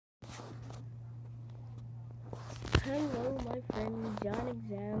my friend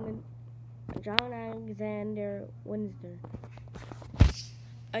John Alexander Windsor.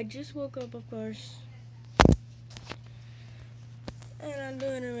 I just woke up, of course, and I'm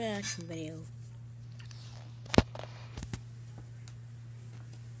doing a reaction video.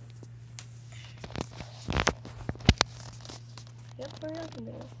 Yep, reaction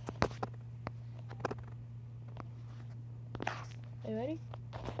video. Are you ready?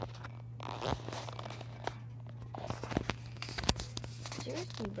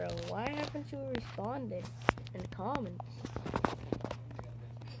 Seriously, bro, why haven't you responded in the comments?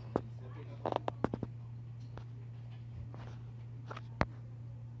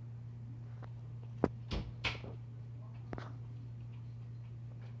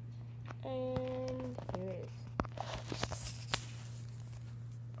 And here it is.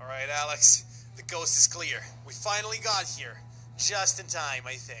 Alright, Alex. The coast is clear. We finally got here. Just in time,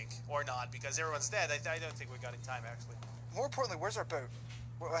 I think. Or not, because everyone's dead. I don't think we got in time, actually. More importantly, where's our boat?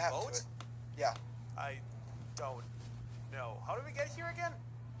 What happened Boat? to it? Yeah, I don't know. How did we get here again?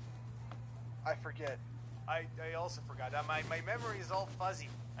 I forget. I also forgot. My memory is all fuzzy.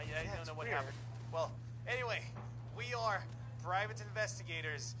 I don't know what weird. happened. Well, anyway, we are private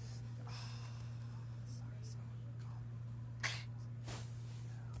investigators.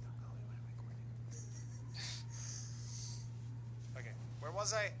 Okay, where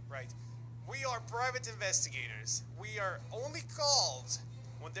was I? Right. We are private investigators. We are only called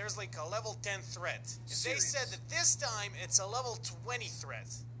when there's like a level 10 threat. And they Serious. said that this time it's a level 20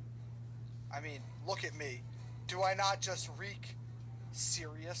 threat. I mean, look at me. Do I not just reek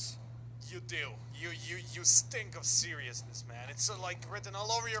serious? You do. You stink of seriousness, man. It's like written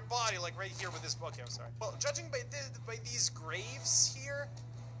all over your body, like right here with this book. I'm sorry. Well, judging by these graves here,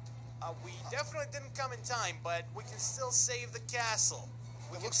 we definitely didn't come in time, but we can still save the castle.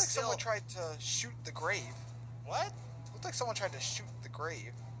 We It can looks like still... someone tried to shoot the grave. What? It looked like someone tried to shoot the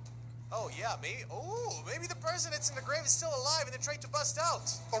grave. Oh yeah, maybe. Oh, maybe the person that's in the grave is still alive and they're trying to bust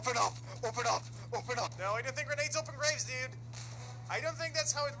out. Open up! Open up! Open up! No, I don't think grenades open graves, dude. I don't think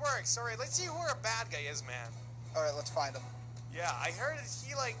that's how it works. Alright, let's see who our bad guy is, man. Alright, let's find him. Yeah, I heard that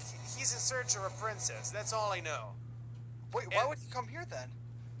he's in search of a princess. That's all I know. Wait, why And- would he come here then?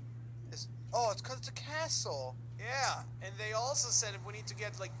 It's because it's a castle. Yeah, and they also said we need to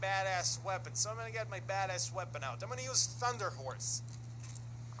get like badass weapons. So I'm gonna get my badass weapon out. I'm gonna use Thunder Horse.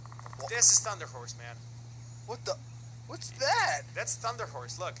 This is Thunder Horse, man. What the? What's that? That's Thunder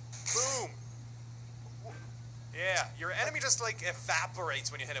Horse. Look, boom. Yeah, your enemy just like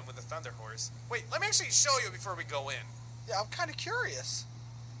evaporates when you hit him with the Thunder Horse. Wait, let me actually show you before we go in. Yeah, I'm kind of curious.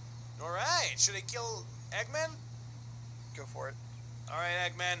 All right, should I kill Eggman? Go for it. All right,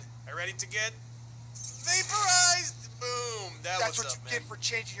 Eggman, are you ready to get vaporized? Boom. That's was what up, you man. get for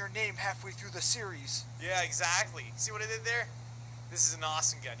changing your name halfway through the series. Yeah, exactly. See what I did there? This is an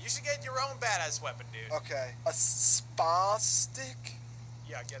awesome gun. You should get your own badass weapon, dude. Okay. A spa stick?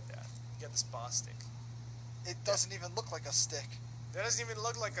 Yeah, get that. Get the spa stick. It doesn't even look like a stick. That doesn't even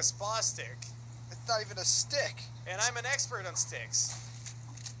look like a spa stick. It's not even a stick. And I'm an expert on sticks.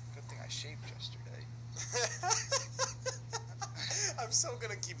 Good thing I shaved yesterday. I'm so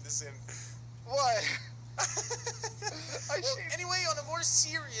gonna keep this in. What? Well, anyway, on a more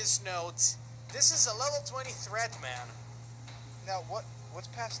serious note, this is a level 20 threat, man. Now, what's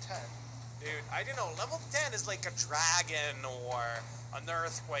past 10? Dude, I don't know. Level 10 is like a dragon or an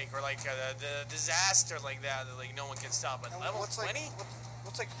earthquake or like the disaster like that like no one can stop. But And level what's 20?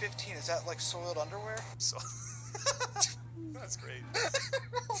 what's like 15? Is that like soiled underwear? So that's great.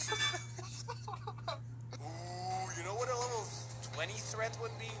 Ooh, you know what a level 20 threat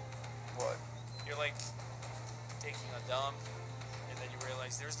would be? What? You're like taking a dump and then you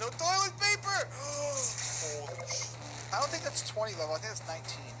realize there's no toilet paper. Holy shit. I don't think that's 20 level. I think that's 19.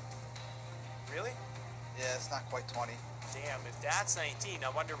 Really? Yeah, it's not quite 20. Damn, if that's 19, I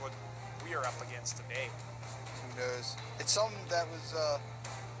wonder what we are up against today. Who knows? It's something that was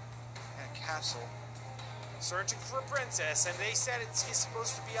in a castle. Searching for a princess, and they said he's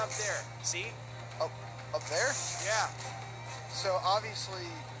supposed to be up there. See? Up there? Yeah. So obviously,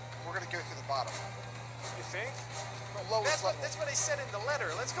 we're gonna go through the bottom. You think? The lowest level. That's what I said in the letter.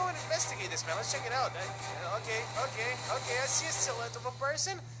 Let's go and investigate this, man. Let's check it out. Okay. I see a silhouette of a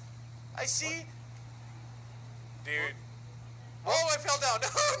person. I see. Dude. Whoa, I fell down.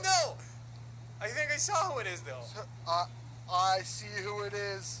 Oh, no. I think I saw who it is, though. I see who it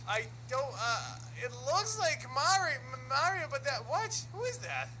is. I don't, it looks like Mario, but that, what? Who is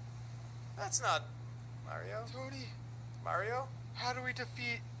that? That's not Mario. Tony, Mario? how do we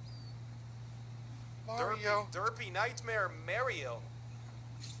defeat Mario? Derpy Nightmare Mario.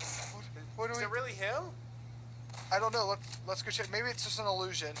 What do Is we? it really him? I don't know. Let's go check. Maybe it's just an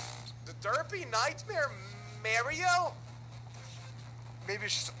illusion. The Derpy Nightmare Mario? Maybe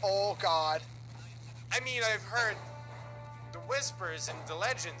it's just. Oh God. I mean, I've heard the whispers and the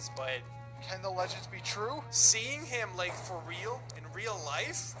legends, but Can the legends be true? seeing him like for real in real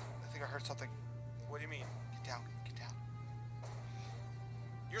life? I think I heard something. What do you mean? Get down. Get down.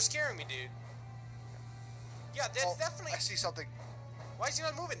 You're scaring me, dude. Yeah, that's Oh, definitely. I see something. Why is he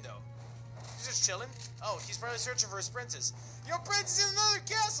not moving though? He's just chilling. Oh, he's probably searching for his princess. Your princess is in another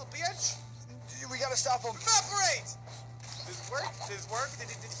castle, bitch. We gotta stop him. Evaporate! Did it work? Did it work? Did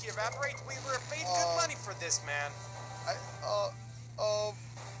he evaporate? We were paid good money for this, man.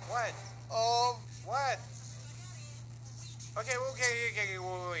 What? What? Okay,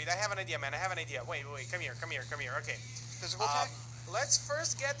 wait. I have an idea, man. I have an idea. Wait. Come here. Okay. Physical attack? Let's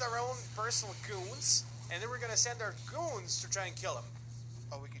first get our own personal goons, and then we're gonna send our goons to try and kill him.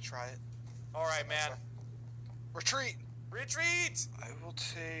 Oh, we can try it. All right, man. Retreat. Retreat! I will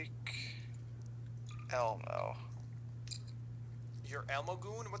take Elmo. Your Elmo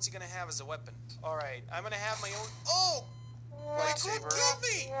goon? What's he gonna have as a weapon? All right, I'm gonna have my own. Oh! My goon Lightsaber. killed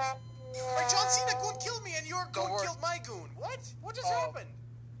me! My John Cena goon killed me, and your Don't goon worry. killed my goon. What? What just Oh. happened?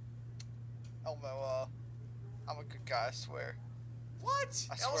 Elmo, I'm a good guy, I swear. What? I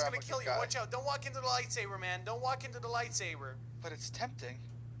Elmo's swear I'm gonna a kill good you. guy. Watch out! Don't walk into the lightsaber, man. Don't walk into the lightsaber. But it's tempting.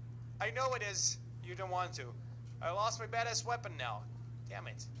 I know it is. You don't want to. I lost my badass weapon now. Damn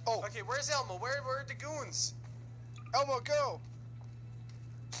it. Oh. Okay, where's Elmo? Where are the goons? Elmo, go!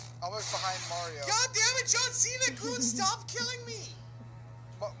 Elmo's behind Mario. God damn it, John Cena goon! Stop killing me!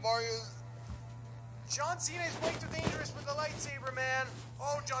 Mario's... John Cena is way too dangerous with the lightsaber, man.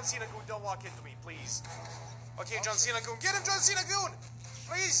 Oh, John Cena goon, don't walk into me, please. Okay, John Cena goon, get him, John Cena goon!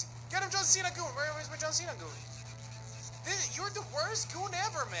 Please, get him, John Cena goon. Where's my John Cena goon? You're the worst goon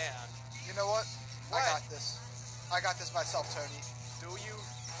ever, man. You know what? What? I got this. I got this myself, Tony. Do you?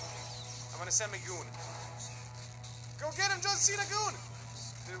 I'm gonna send my goon. Go get him, John Cena goon!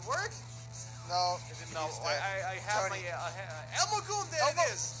 Did it work? No. It didn't. No, he's dead. I have Tony. my Elmo goon. There Elmo.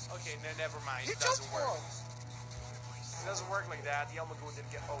 it is. Okay, never mind. He It doesn't jumped work. for him. It doesn't work like that. The Elmo goon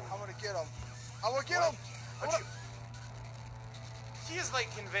didn't get. Oh. I'm gonna get him. I'm gonna get What? him. But he is like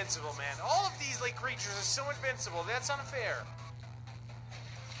invincible, man. All of these like creatures are so invincible. That's unfair.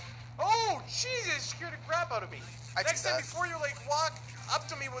 Oh, Jesus! Scared the crap out of me. I Next do time, that. before you like walk up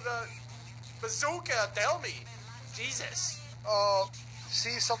to me with a bazooka, tell me. Jesus.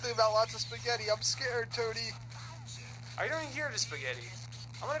 See something about lots of spaghetti. I'm scared, Tony. I don't hear the spaghetti.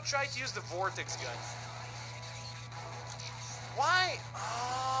 I'm gonna try to use the vortex gun. Why?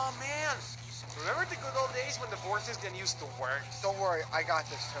 Oh man. Remember the good old days when the vortex gun used to work? Don't worry, I got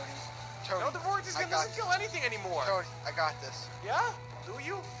this, Tony. Tony. No, the vortex I gun got doesn't kill anything anymore. Tony, I got this. Yeah? Do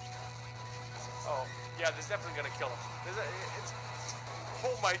you? Oh, yeah, this is definitely gonna kill him. It's...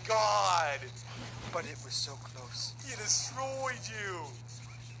 Oh my god! But it was so close. He destroyed you!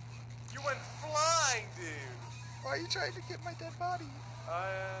 You went flying, dude! Why are you trying to get my dead body?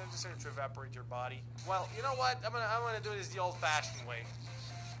 Just trying to evaporate your body. Well, you know what? I'm gonna do this the old-fashioned way.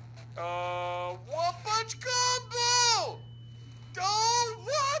 One punch combo! Oh,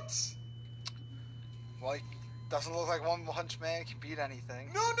 what? Like, doesn't look like One Punch Man can beat anything.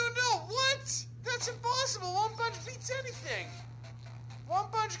 No, what? That's impossible. One punch beats anything. One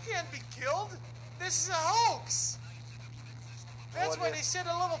punch can't be killed. This is a hoax. That's What why if- they said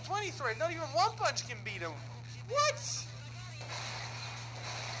a level 20 threat. Not even one punch can beat him. What? It's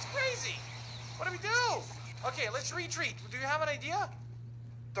crazy. What do we do? Okay, let's retreat. Do you have an idea?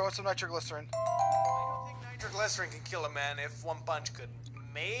 Throw in some nitroglycerin. I don't think nitroglycerin can kill a man if one punch could.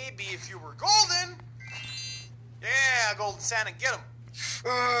 Maybe if you were golden. Yeah, Golden Sonic, get him.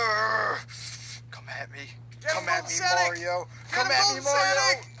 Come at me. Get Come him, at Golden me, Sonic. Mario. Get Come him, at me, Golden Mario.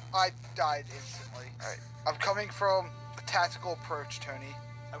 Sonic. I died instantly. Alright. I'm coming from a tactical approach, Tony.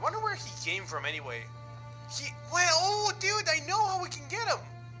 I wonder where he came from anyway. Oh, dude, I know how we can get him.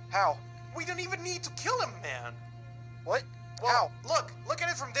 How? We don't even need to kill him, man. What? Well, How? look at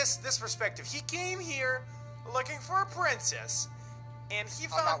it from this perspective. He came here looking for a princess, and he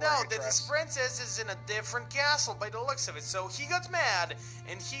not found wearing out a that this dress. princess is in a different castle by the looks of it. So he got mad,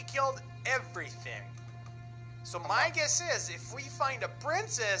 and he killed everything. So my guess is, if we find a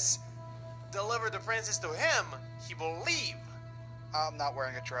princess, deliver the princess to him, he will leave. I'm not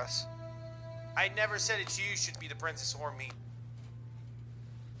wearing a dress. I never said that you should be the princess or me.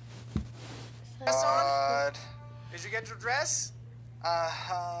 So, God. Did you get your dress?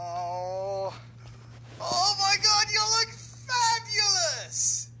 Oh. Oh my god, you look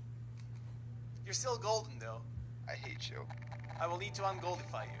fabulous! You're still golden though. I hate you. I will need to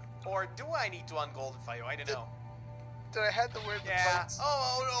ungoldify you. Or do I need to ungoldify you? I don't know. Did I have to wear the Yeah. tights?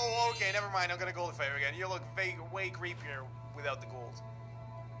 Oh, okay, never mind. I'm gonna gold fire again. You look way creepier without the gold.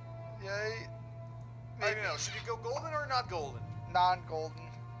 Yay. I don't know. Should you go golden or not golden? Non-golden.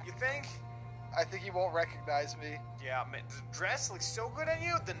 You think? I think he won't recognize me. Yeah, man. The dress looks so good on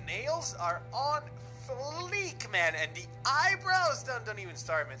you. The nails are on fleek, man. And the eyebrows don't even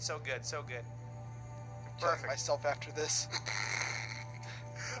start, man. So good, so good. Killing Perfect. myself after this.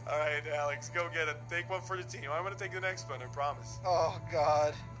 All right, Alex, go get it. Take one for the team. I'm gonna take the next one. I promise. Oh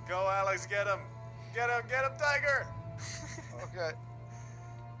God. Go, Alex. Get him. Get him, Tiger. Okay.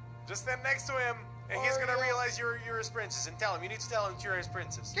 Just stand next to him, and he's gonna Mario. realize you're his princess. And tell him. You need to tell him you're his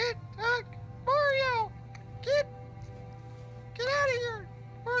princess. Get Mario. Get out of here.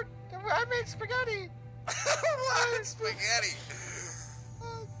 I made spaghetti. What? Spaghetti.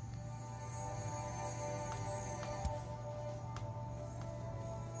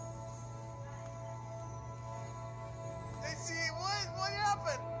 Hey, see, what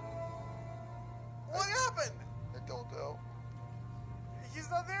happened? What happened? I don't know. He's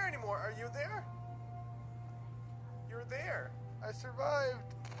not there anymore. Are you there? You're there. I survived.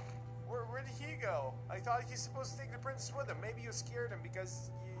 Where did he go? I thought he's supposed to take the princess with him. Maybe you scared him because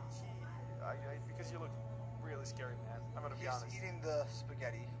because you look really scary, man. I'm gonna be He's honest. eating the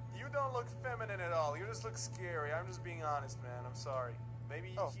spaghetti. You don't look feminine at all. You just look scary. I'm just being honest, man. I'm sorry.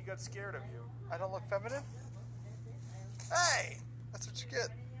 Maybe Oh. he got scared of you. I don't look feminine? Hey! That's what you get.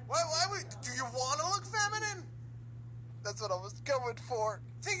 Why do you want to look feminine? That's what I was going for.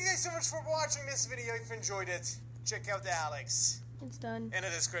 Thank you guys so much for watching this video. If you enjoyed it, check out Alex It's done. in the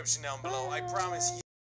description down below. I promise you.